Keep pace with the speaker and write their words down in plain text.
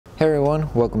Hey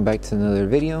everyone, welcome back to another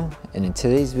video, and in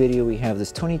today's video we have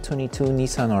this 2022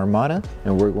 Nissan Armada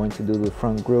and we're going to do the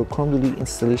front grille chrome delete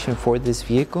installation for this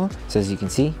vehicle. So as you can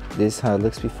see, this is how it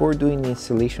looks before doing the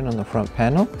installation on the front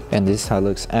panel, and this is how it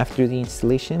looks after the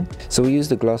installation. So we use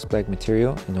the gloss black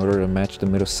material in order to match the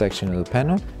middle section of the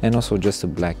panel and also just to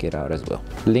black it out as well.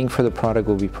 The link for the product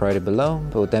will be provided below,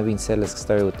 but with that being said, let's get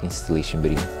started with the installation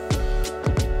video.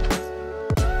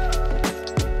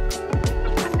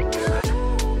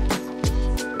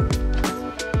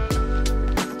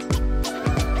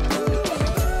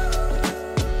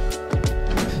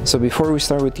 So before we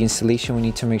start with the installation, we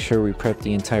need to make sure we prep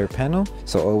the entire panel.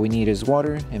 So all we need is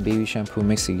water and baby shampoo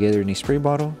mixed together in a spray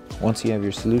bottle. Once you have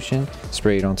your solution,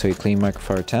 spray it onto a clean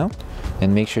microfiber towel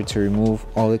and make sure to remove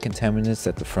all the contaminants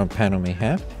that the front panel may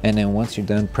have. And then once you're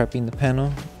done prepping the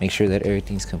panel, make sure that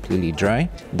everything's completely dry.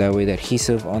 That way the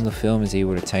adhesive on the film is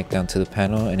able to tack down to the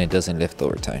panel and it doesn't lift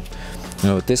over time.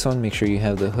 Now with this one, make sure you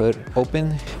have the hood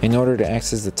open in order to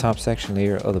access the top section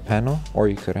layer of the panel, or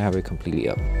you could have it completely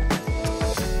up.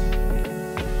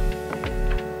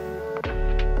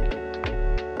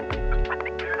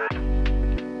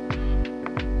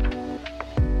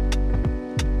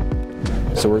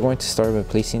 So we're going to start by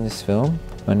placing this film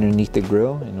underneath the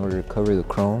grille in order to cover the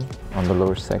chrome on the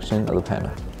lower section of the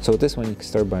panel. So with this one, you can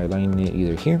start by aligning it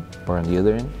either here or on the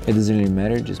other end. It doesn't really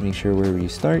matter, just make sure wherever you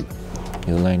start,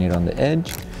 you align it on the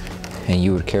edge, and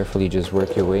you would carefully just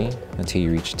work your way until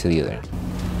you reach to the other end.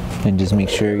 And just make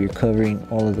sure you're covering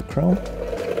all of the chrome,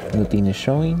 nothing is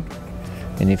showing.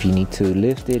 And if you need to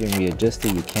lift it and readjust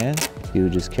it, you can. You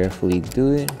would just carefully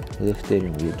do it, lift it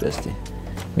and readjust it.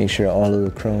 Make sure all of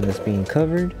the chrome is being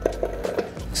covered.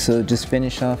 So just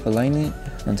finish off aligning it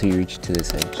until you reach to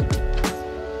this edge.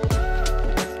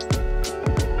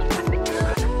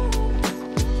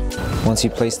 Once you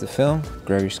place the film,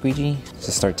 grab your squeegee,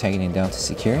 just start tagging it down to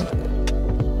secure it.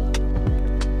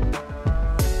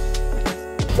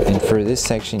 And for this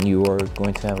section, you are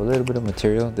going to have a little bit of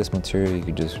material. This material, you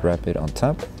could just wrap it on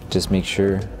top. Just make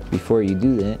sure before you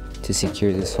do that, to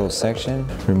secure this whole section,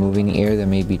 removing the air that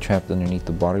may be trapped underneath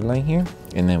the body line here,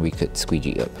 and then we could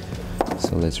squeegee up.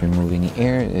 So let's remove any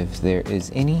air if there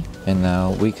is any. And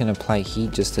now we can apply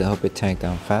heat just to help it tack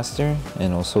down faster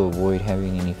and also avoid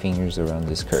having any fingers around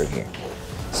this curve here.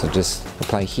 So just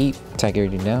apply heat, tack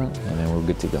everything down, and then we're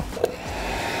good to go.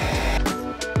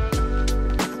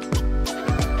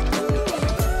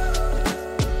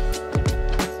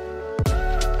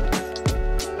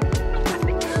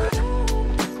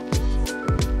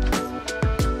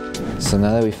 So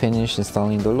now that we finished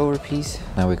installing the lower piece,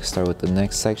 now we can start with the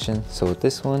next section. So with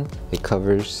this one, it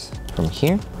covers from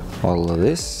here, all of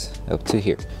this up to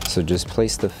here. So just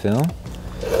place the film.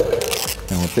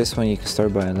 And with this one, you can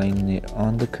start by aligning it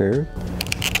on the curve,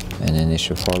 and then it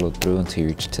should follow through until you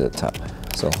reach to the top.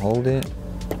 So hold it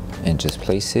and just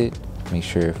place it. Make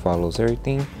sure it follows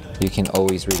everything. You can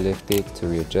always relift it to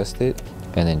readjust it,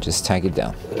 and then just tack it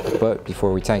down. But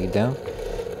before we tack it down,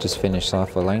 just finish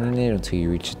off aligning it until you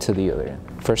reach it to the other end.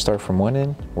 First start from one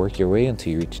end, work your way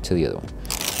until you reach it to the other one.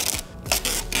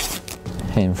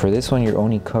 And for this one, you're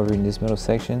only covering this middle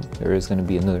section. There is going to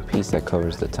be another piece that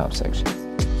covers the top section.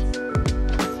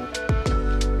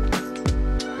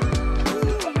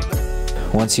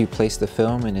 Once you place the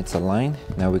film and it's aligned,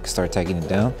 now we can start tacking it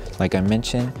down. Like I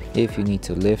mentioned, if you need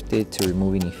to lift it to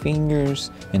remove any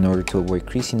fingers in order to avoid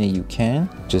creasing it, you can.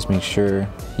 Just make sure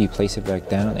you place it back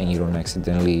down and you don't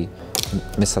accidentally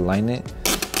misalign it.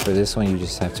 For this one, you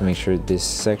just have to make sure this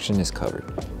section is covered.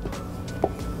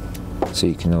 So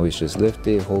you can always just lift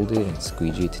it, hold it, and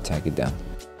squeegee to tack it down.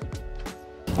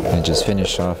 And just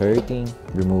finish off everything,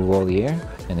 remove all the air,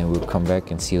 and then we'll come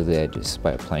back and seal the edges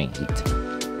by applying heat.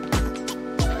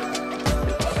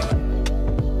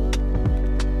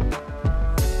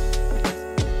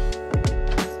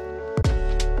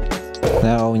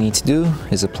 Now all we need to do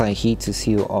is apply heat to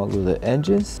seal all of the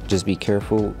edges. Just be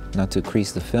careful not to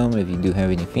crease the film if you do have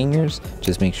any fingers.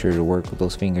 Just make sure to work with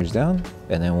those fingers down.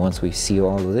 And then once we seal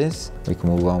all of this, we can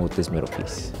move on with this middle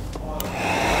piece.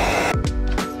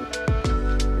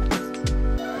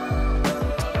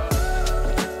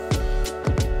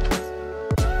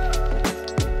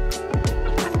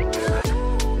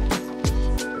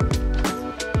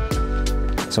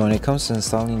 So when it comes to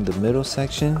installing the middle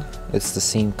section, it's the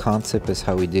same concept as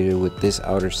how we did it with this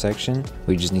outer section.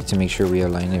 We just need to make sure we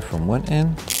align it from one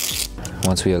end.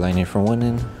 Once we align it from one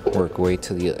end, work away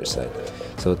to the other side.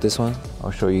 So with this one,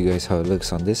 I'll show you guys how it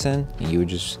looks on this end, and you would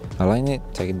just align it,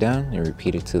 take it down, and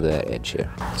repeat it to the edge here.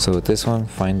 So with this one,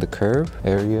 find the curve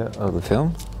area of the film,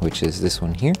 which is this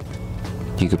one here.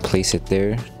 You could place it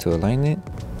there to align it,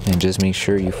 And just make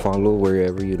sure you follow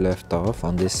wherever you left off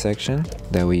on this section.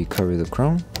 That way you cover the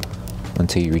chrome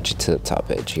until you reach it to the top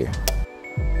edge here.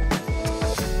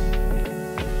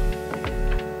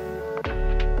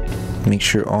 Make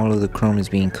sure all of the chrome is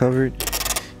being covered.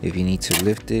 If you need to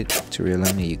lift it to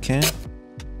realign it, you can.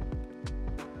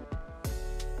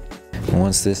 And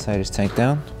once this side is tacked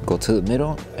down, go to the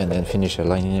middle and then finish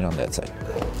aligning it on that side.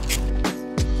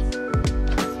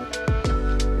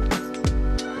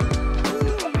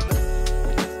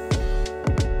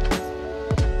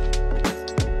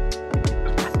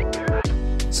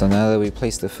 So now that we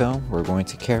placed the film, we're going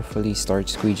to carefully start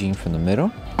squeegeeing from the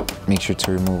middle. Make sure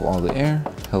to remove all the air,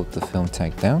 help the film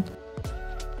tack down.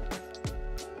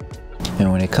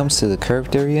 And when it comes to the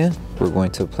curved area, we're going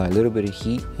to apply a little bit of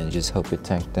heat and just help it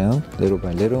tack down little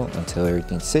by little until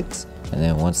everything sits. And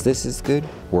then once this is good,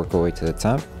 work our way to the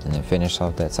top and then finish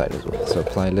off that side as well. So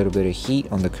apply a little bit of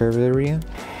heat on the curved area.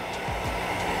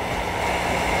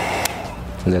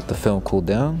 Let the film cool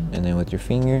down, and then with your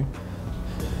finger,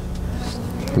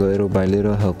 little by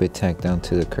little, help it tack down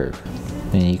to the curve.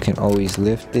 And you can always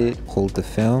lift it, hold the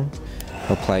film,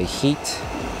 apply heat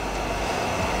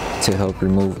to help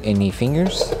remove any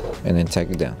fingers, and then tack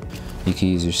it down. You can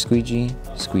use your squeegee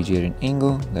at an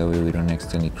angle, that way we don't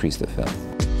accidentally crease the film.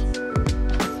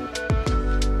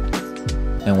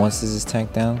 And once this is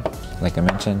tacked down, like I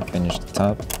mentioned, finish the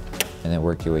top and then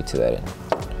work your way to that end.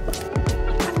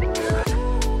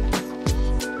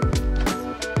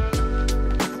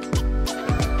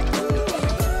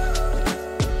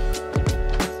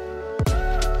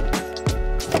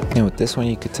 And with this one,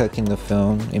 you could tuck in the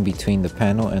film in between the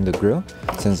panel and the grille.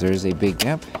 Since there is a big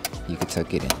gap, you could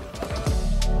tuck it in.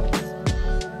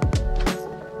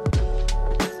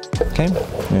 Okay,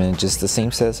 and just the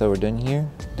same steps that we're done here,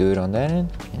 do it on that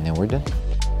end, and then we're done.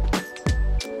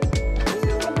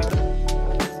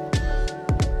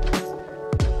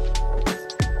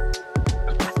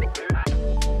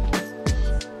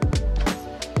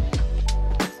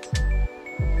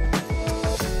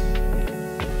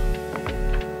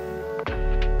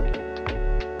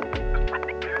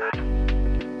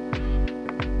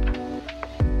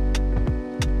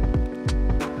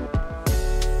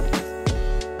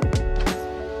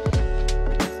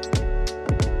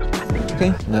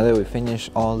 Okay, now that we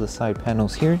finished all the side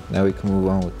panels here, now we can move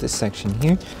on with this section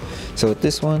here. So with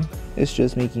this one, it's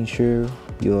just making sure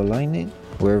you align it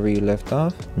wherever you left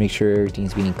off. Make sure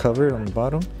everything's being covered on the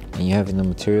bottom and you have enough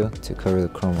material to cover the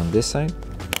chrome on this side.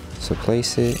 So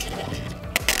place it,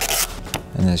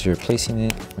 and as you're placing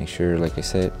it, make sure, like I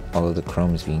said, all of the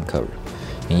chrome is being covered.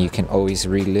 And you can always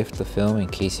re-lift the film in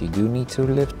case you do need to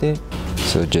lift it.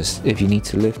 So just, if you need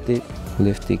to lift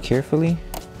it carefully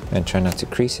and try not to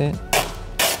crease it.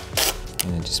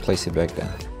 And then just place it back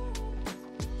down.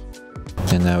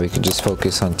 And now we can just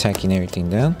focus on tacking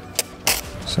everything down.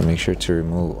 So make sure to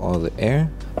remove all the air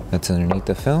that's underneath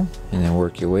the film and then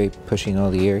work your way pushing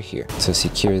all the air here. So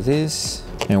secure this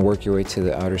and work your way to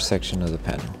the outer section of the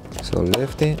panel. So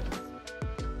lift it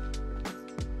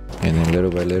and then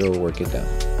little by little work it down.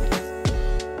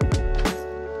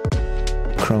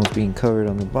 Chrome's being covered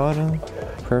on the bottom,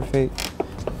 perfect.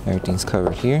 Everything's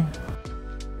covered here.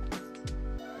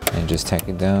 And just tack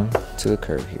it down to the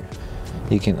curve here.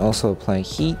 You can also apply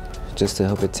heat just to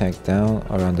help it tack down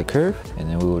around the curve, and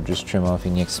then we will just trim off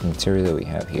any excess material that we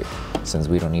have here, since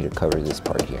we don't need to cover this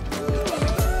part here.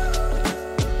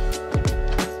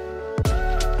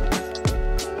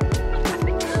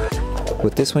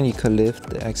 With this one, you could lift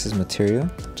the excess material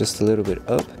just a little bit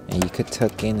up, and you could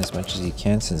tuck in as much as you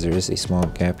can, since there is a small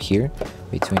gap here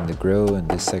between the grille and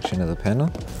this section of the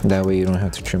panel. That way you don't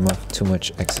have to trim off too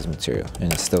much excess material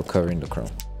and it's still covering the chrome.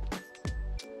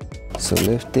 So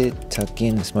lift it, tuck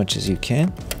in as much as you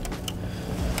can.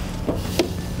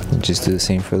 And just do the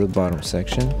same for the bottom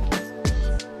section.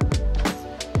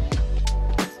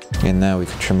 And now we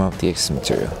can trim off the excess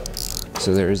material.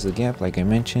 So there is a gap, like I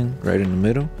mentioned, right in the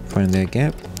middle. Find that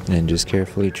gap and then just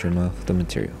carefully trim off the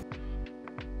material.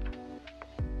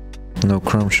 No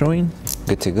chrome showing,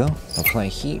 good to go. Apply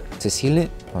heat to seal it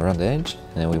around the edge,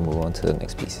 and then we move on to the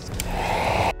next pieces.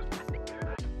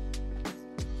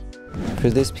 For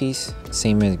this piece,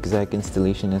 same exact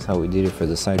installation as how we did it for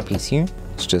the side piece here.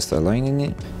 It's just aligning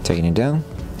it, taking it down,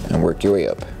 and work your way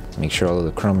up. Make sure all of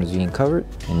the chrome is being covered,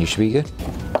 and you should be good.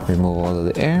 Remove all of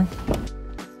the air.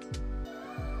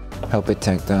 Help it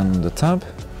tack down on the top.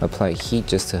 Apply heat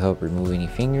just to help remove any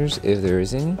fingers if there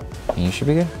is any, and you should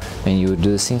be good. And you would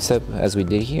do the same step as we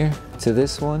did here to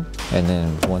this one, and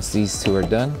then once these two are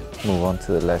done, move on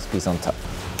to the last piece on top.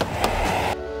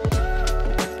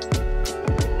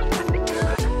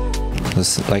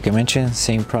 Like I mentioned,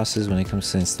 same process when it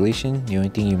comes to installation. The only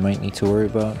thing you might need to worry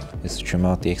about is to trim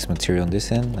out the excess material on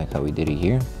this end, like how we did it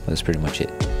here. That's pretty much it.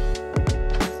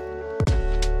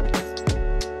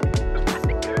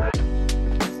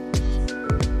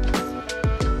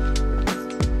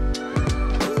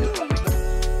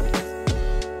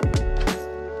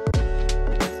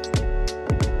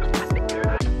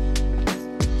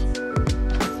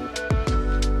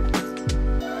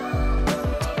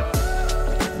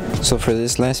 So for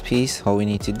this last piece, all we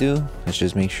need to do is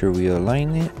just make sure we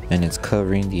align it and it's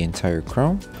covering the entire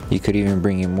chrome. You could even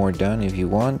bring it more down if you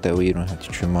want, that way you don't have to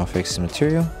trim off excess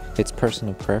material. It's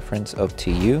personal preference, up to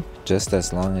you. Just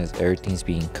as long as everything's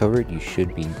being covered, you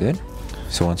should be good.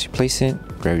 So once you place it,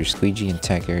 grab your squeegee and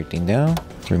tack everything down.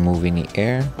 Remove any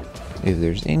air if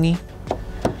there's any.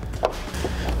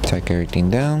 Tack everything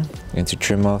down. And to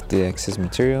trim off the excess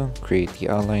material, create the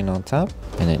outline on top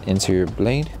and then insert your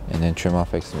blade and then trim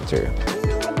off excess material.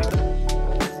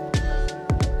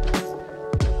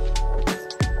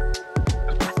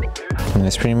 And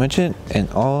that's pretty much it. And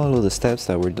all of the steps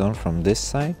that were done from this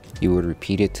side, you would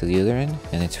repeat it to the other end,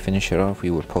 and then to finish it off, we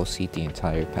would post heat the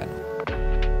entire panel.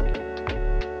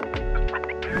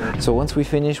 So once we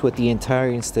finish with the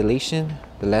entire installation,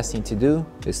 the last thing to do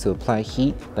is to apply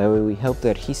heat. That way we help the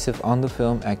adhesive on the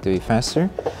film activate faster.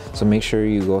 So make sure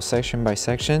you go section by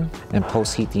section and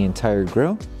post heat the entire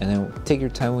grill. And then take your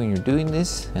time when you're doing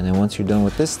this. And then once you're done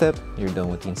with this step, you're done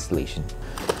with the installation.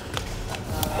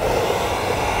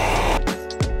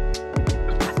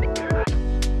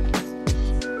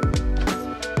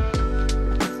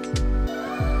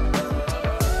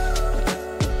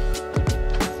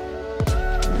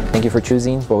 Thank you for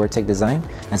choosing Bogar Tech Design.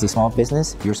 As a small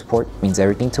business, your support means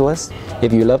everything to us.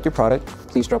 If you loved your product,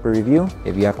 please drop a review.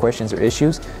 If you have questions or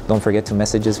issues, don't forget to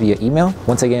message us via email.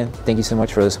 Once again, thank you so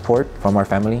much for the support from our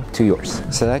family to yours.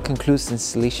 So that concludes the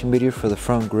installation video for the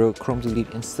front grille chrome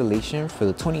delete installation for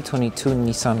the 2022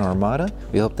 Nissan Armada.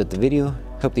 We hope that the video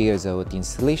helped you guys out with the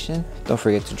installation. Don't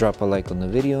forget to drop a like on the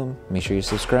video. Make sure you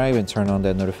subscribe and turn on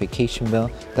that notification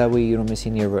bell. That way you don't miss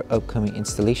any of our upcoming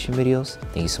installation videos.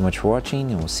 Thank you so much for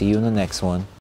watching, and we'll see you in the next one.